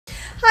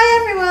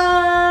Hi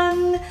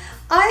everyone!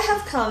 I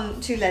have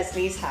come to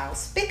Leslie's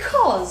house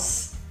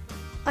because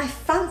I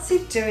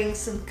fancied doing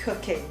some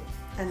cooking,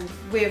 and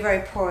we're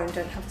very poor and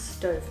don't have a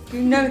stove.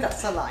 You know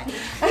that's a lie.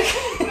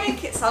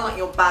 Make it sound like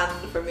you're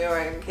banned from your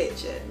own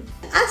kitchen.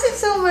 As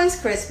it's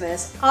almost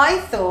Christmas, I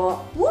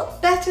thought what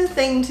better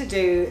thing to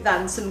do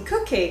than some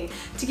cooking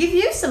to give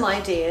you some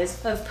ideas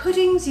of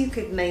puddings you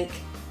could make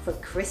for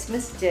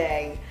Christmas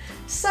Day.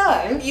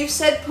 So, You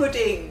said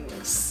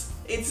puddings.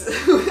 It's a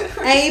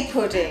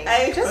pudding.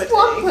 Just pudding.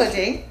 one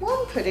pudding.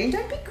 One pudding,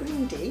 don't be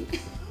greedy.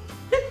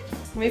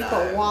 We've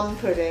got one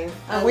pudding.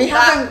 And we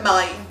haven't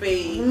might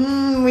be.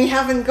 We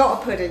haven't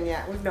got a pudding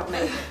yet, we've not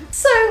made it.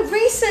 So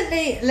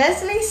recently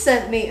Leslie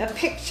sent me a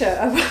picture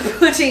of a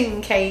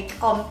pudding cake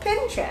on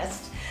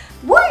Pinterest.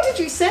 Why did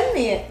you send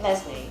me it,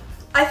 Leslie?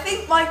 I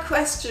think my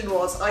question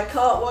was, I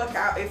can't work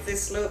out if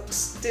this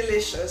looks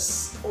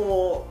delicious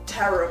or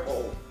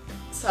terrible.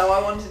 So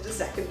I wanted a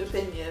second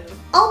opinion.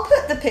 I'll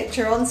put the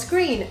picture on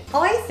screen.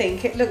 I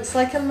think it looks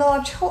like a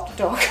large hot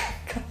dog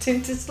cut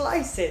into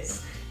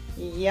slices.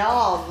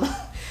 Yum!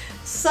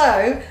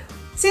 So,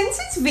 since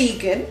it's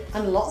vegan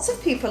and lots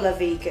of people are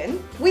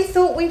vegan, we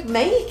thought we'd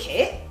make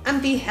it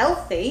and be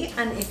healthy.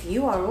 And if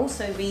you are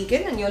also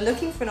vegan and you're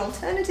looking for an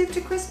alternative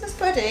to Christmas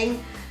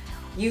pudding,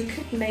 you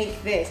could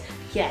make this.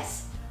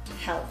 Yes,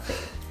 healthy.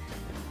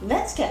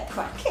 Let's get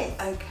cracking.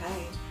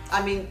 Okay.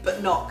 I mean,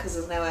 but not because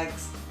there's no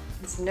eggs.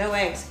 There's no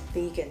eggs,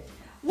 vegan.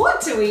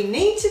 What do we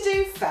need to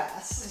do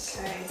first?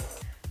 Okay.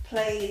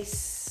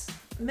 Place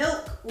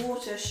milk,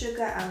 water,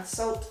 sugar and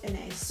salt in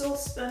a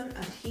saucepan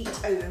and heat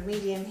over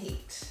medium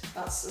heat.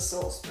 That's the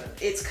saucepan.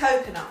 It's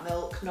coconut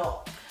milk,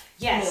 not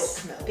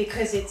milk.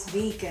 Because it's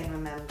vegan,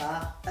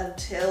 remember?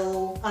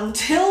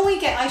 Until we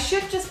get, I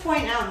should just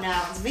point out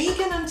now, it's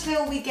vegan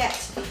until we get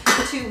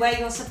to where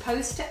you're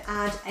supposed to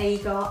add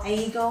agar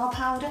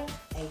powder.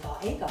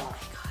 Agar.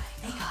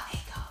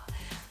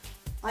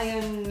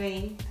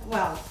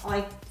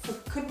 I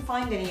couldn't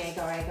find any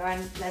agar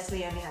and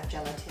Leslie only had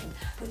gelatin.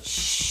 But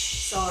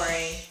shh,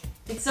 sorry.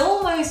 It's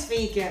almost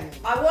vegan.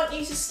 I want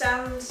you to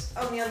stand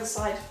on the other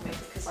side of me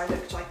because I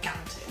look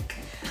gigantic.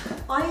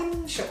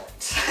 I'm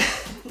short.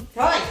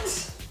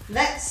 Right,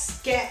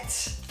 let's get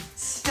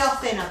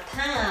stuff in a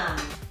pan.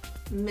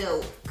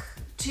 Milk,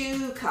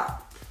 2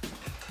 cups.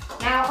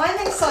 Now I'm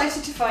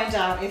excited to find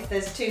out if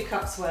there's 2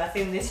 cups worth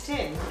in this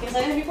tin because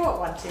I only brought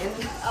 1 tin.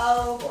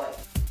 Oh boy.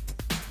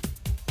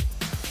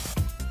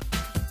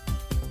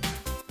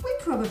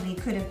 Probably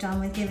could have done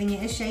with giving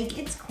it a shake.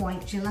 It's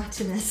quite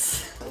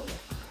gelatinous.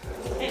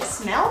 It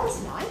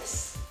smells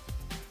nice.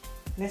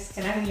 This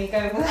can only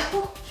go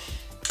well.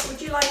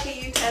 Would you like a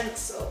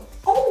utensil?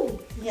 Oh,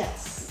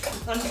 yes.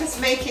 I'm just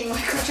making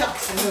Michael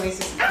Jackson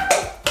noises.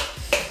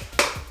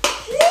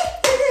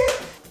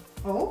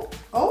 Oh.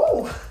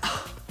 Oh.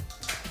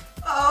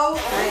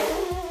 Okay.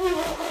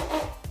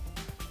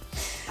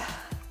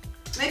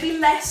 Maybe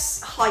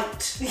less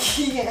height.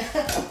 Yeah.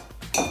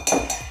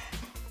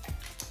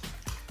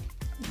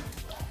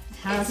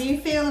 How do you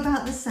feel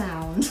about the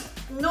sound?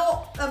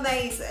 Not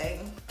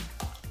amazing.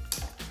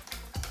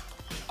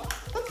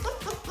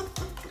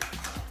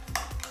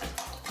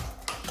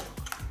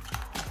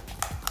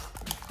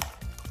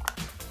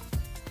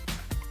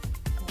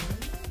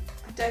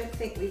 I don't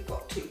think we've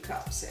got 2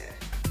 cups here.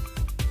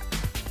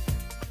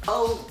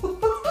 Oh!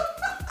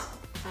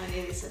 I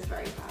nearly said a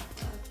very bad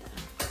word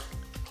there.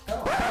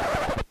 Oh.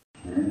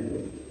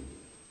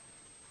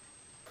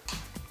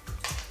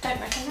 Don't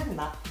recommend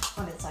that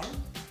on its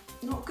own.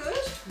 Not good?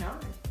 No.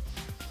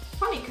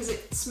 Funny because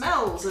it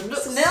smells and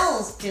looks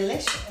smells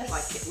delicious.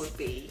 like it would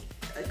be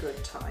a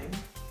good time.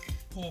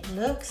 It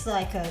looks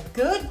like a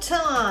good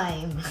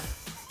time.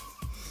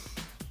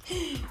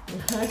 You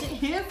heard it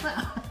here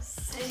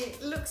first.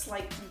 It looks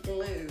like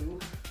glue.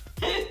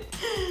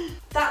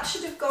 That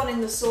should have gone in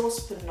the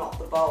saucepan, not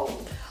the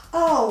bowl.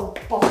 Oh,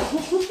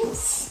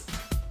 balls.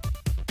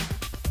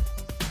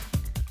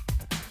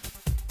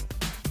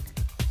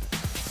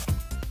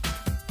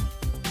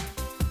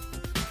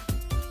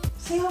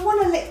 See, I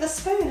want to lick the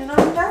spoon and I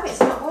know it's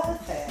not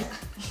worth it.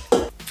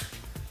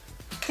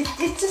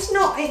 It's just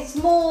not, it's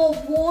more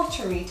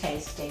watery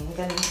tasting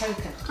than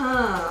coconut.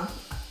 Ah.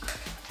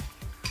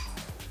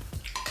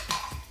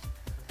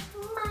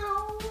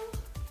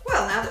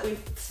 Well, now that we've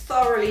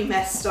thoroughly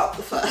messed up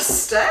the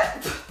first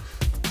step.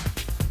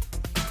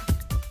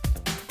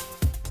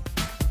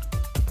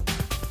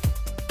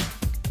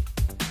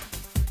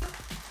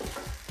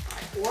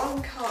 Right,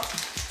 1 cup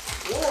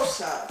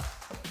water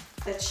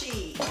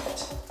achieved.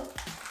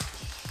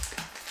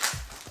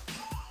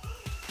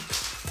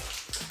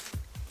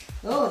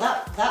 Oh,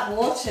 that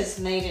water's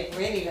made it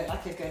really look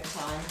like a good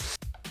time.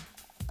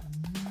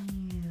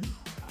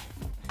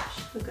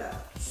 Sugar,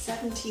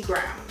 70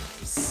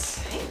 grams.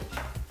 Okay,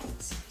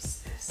 let's use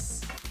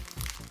this.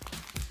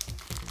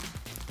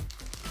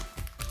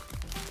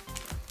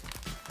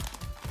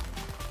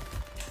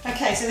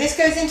 Okay, so this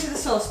goes into the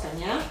saucepan,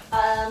 yeah?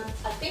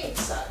 I think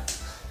so.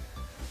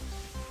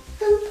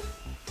 Boop.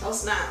 Tell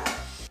us now.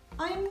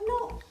 I'm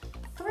not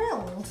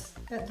thrilled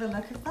at the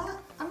look of that,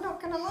 I'm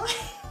not gonna lie.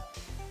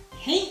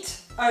 Heat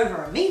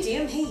over a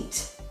medium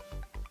heat.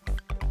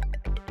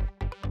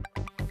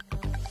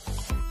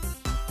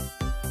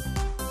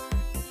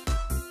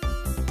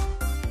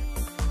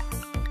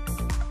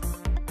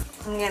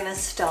 I'm going to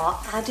start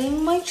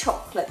adding my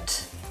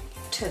chocolate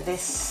to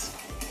this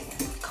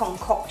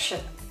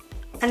concoction.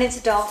 And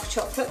it's dark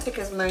chocolate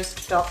because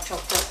most dark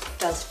chocolate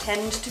does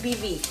tend to be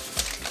vegan.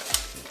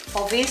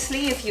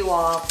 Obviously, if you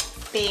are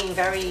being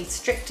very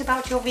strict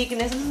about your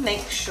veganism,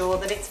 make sure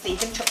that it's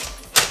vegan chocolate.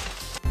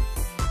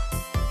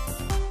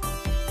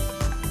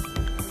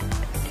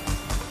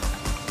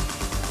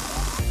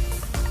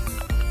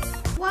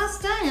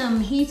 Whilst I am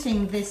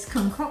heating this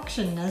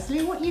concoction,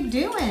 Leslie, what are you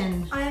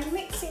doing? I am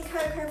mixing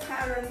cocoa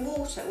powder and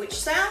water, which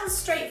sounds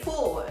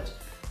straightforward,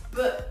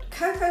 but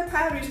cocoa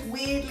powder is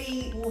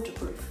weirdly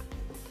waterproof.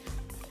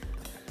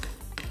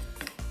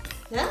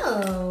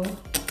 Oh,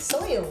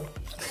 soil.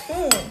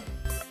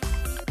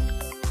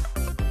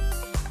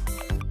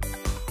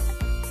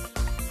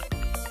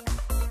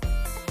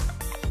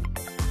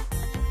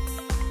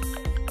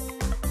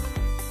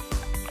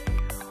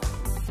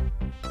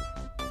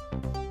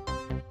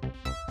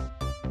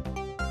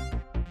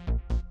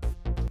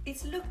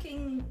 It's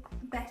looking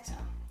better.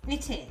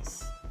 It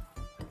is.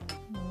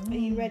 Are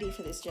you ready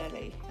for this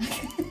jelly?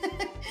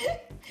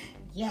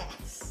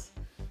 Yes.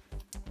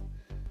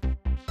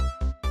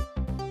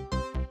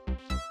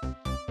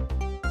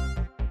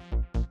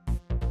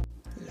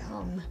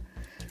 Yum.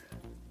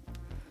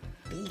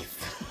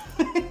 Beef.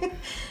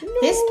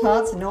 This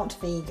part's not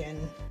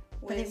vegan,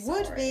 but it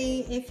would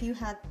be if you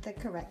had the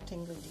correct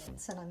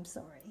ingredients, and I'm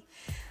sorry.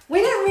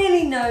 We don't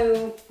really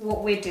know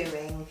what we're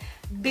doing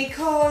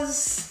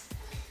because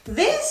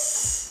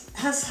this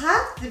has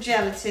had the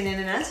gelatin in,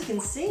 and as you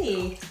can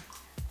see,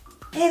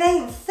 it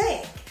ain't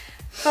thick.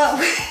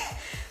 But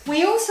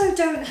we also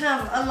don't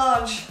have a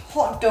large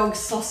hot dog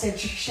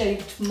sausage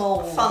shaped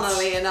mold.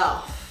 Funnily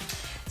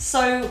enough.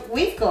 So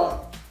we've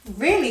got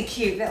really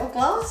cute little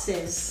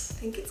glasses I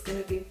think it's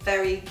going to be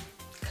very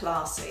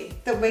classy.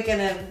 that we're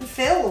gonna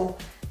fill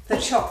the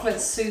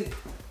chocolate soup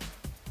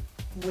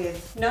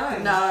with. No.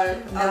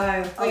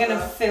 We're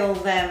gonna fill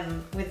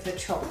them with the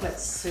chocolate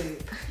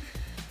soup.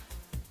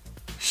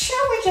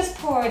 Shall we just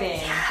pour it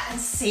in and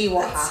see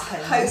what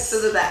happens? Hope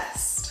for the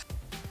best.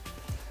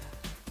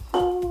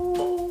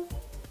 Oh,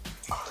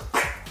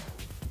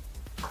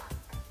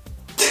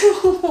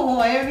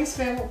 I only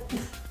smell a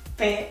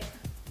bit.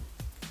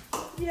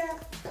 Yeah.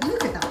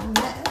 Look at that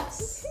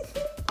mess.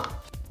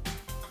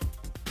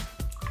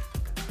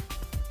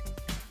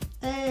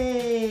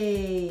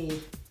 Hey,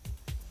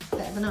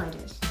 better than I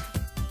did.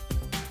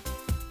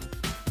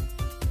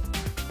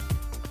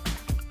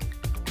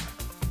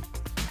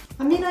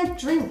 I mean, I'd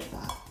drink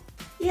that.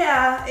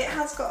 Yeah, it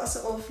has got a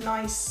sort of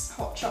nice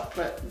hot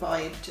chocolate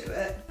vibe to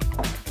it.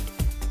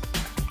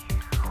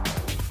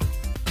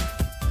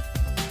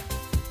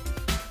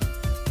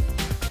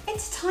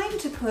 It's time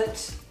to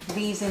put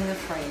these in the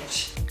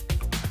fridge.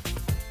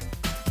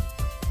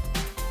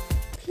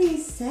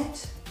 Please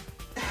set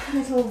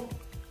little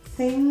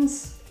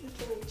things.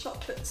 Little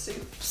chocolate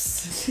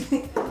soups.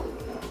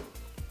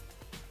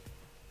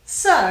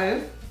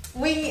 So,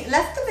 we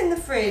left them in the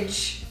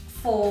fridge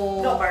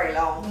for... Not very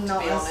long, to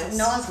be honest.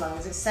 Not as long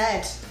as it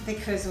said,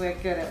 because we're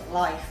good at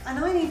life.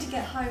 And I need to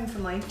get home for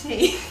my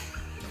tea.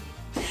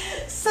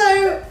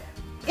 So,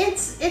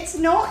 it's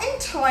not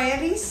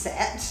entirely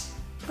set,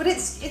 but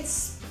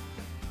it's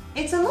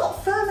a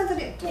lot firmer than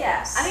it was.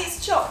 Yeah, and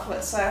it's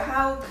chocolate, so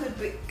how could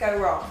we go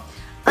wrong?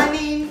 I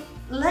mean,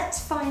 let's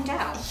find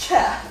out.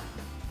 Yeah.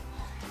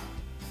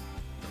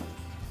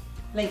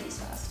 Ladies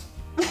first.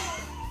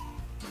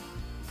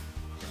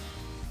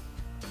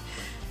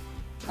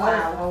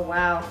 Wow. Oh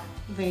wow.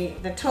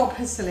 The top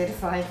has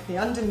solidified, the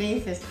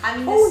underneath is...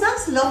 And oh,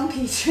 that's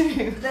lumpy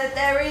too.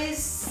 There is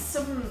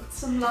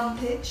some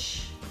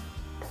lumpage.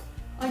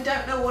 I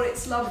don't know what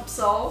it's lumps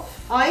of.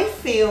 I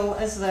feel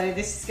as though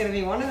this is going to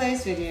be one of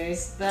those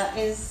videos that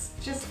is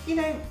just, you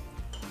know,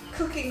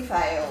 Cooking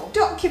fail.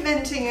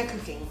 documenting a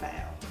cooking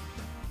fail.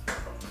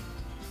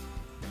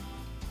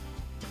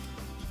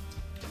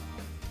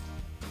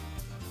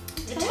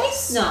 It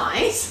tastes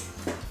nice.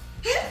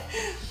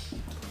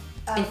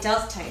 It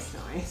does taste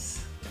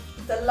nice.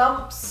 The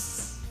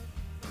lumps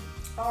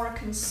are a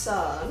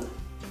concern.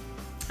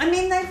 I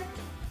mean, they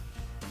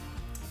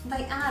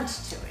add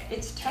to it.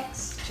 It's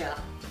texture.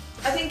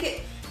 I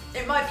think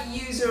it might be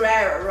user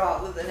error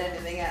rather than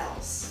anything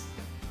else.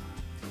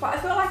 But I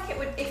feel like it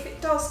would, if it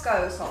does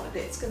go solid,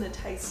 it's going to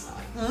taste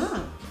nice.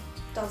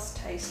 It does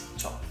taste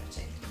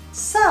chocolatey.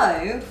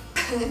 So,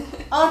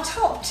 our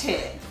top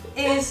tip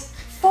is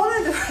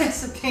follow the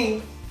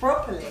recipe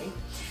properly,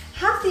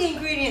 have the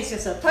ingredients you're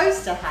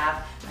supposed to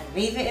have, and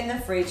leave it in the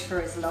fridge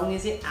for as long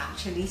as it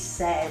actually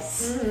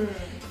says.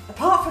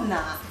 Apart from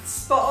that,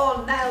 Spot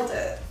on, nailed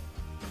it.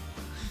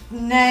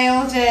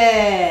 nailed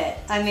it.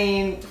 I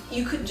mean,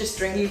 You could just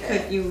drink you it.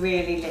 could, you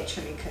really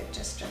literally could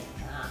just drink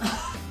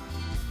that.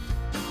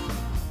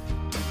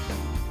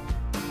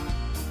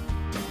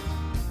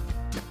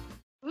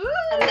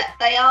 And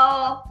they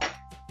are...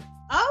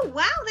 Oh Oh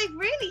wow, they've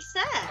really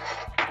set.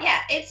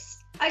 Yeah,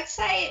 I'd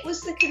say it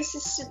was the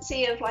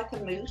consistency of like a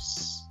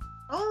mousse.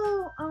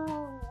 Oh,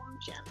 I'm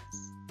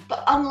jealous.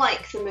 But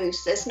unlike the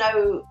mousse, there's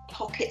no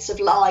pockets of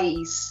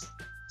lies.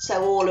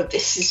 So all of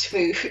this is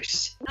food.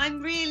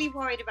 I'm really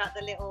worried about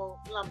the little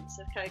lumps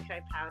of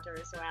cocoa powder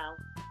as well.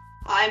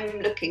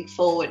 I'm looking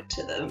forward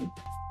to them.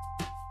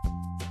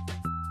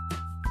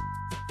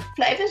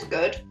 Flavour's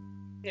good.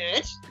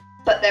 Good.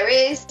 But there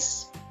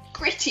is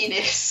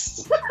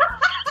grittiness.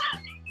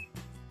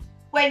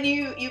 When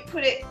you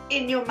put it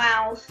in your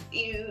mouth,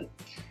 you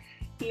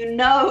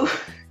know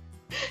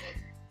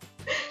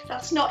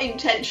that's not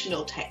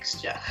intentional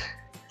texture.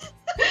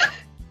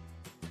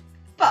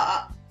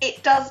 But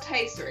it does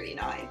taste really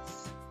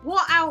nice.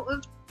 What out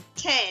of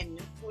 10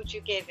 would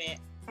you give it?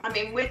 I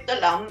mean, with the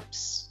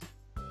lumps,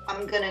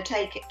 I'm going to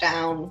take it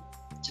down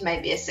to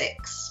maybe a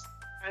 6.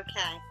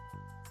 Okay.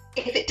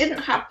 If it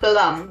didn't have the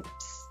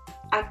lumps,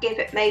 I'd give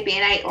it maybe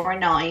an 8 or a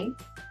 9.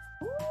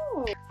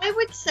 Ooh, I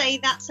would say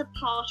that's a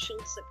partial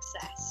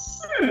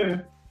success.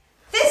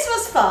 This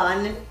was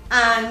fun,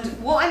 and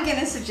what I'm going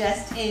to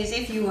suggest is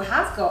if you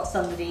have got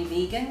somebody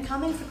vegan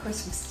coming for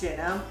Christmas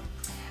dinner,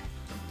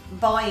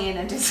 buy in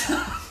a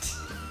dessert.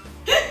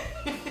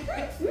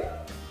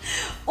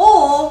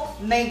 Or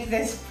make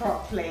this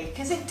properly,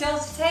 because it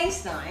does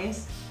taste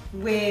nice.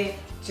 We're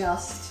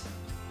just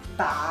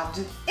bad.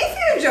 If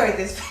you enjoyed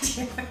this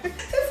video, feel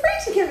free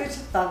to give it a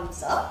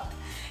thumbs up.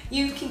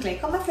 You can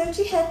click on my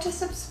floaty head to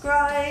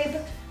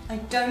subscribe. I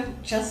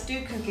don't just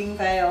do cooking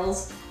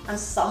fails, and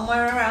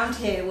somewhere around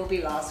here will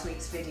be last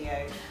week's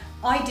video.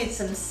 I did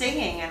some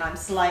singing and I'm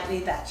slightly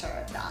better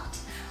at that.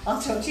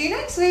 I'll talk to you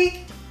next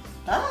week.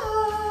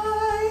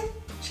 Bye.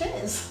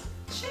 Cheers.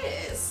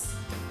 Cheers.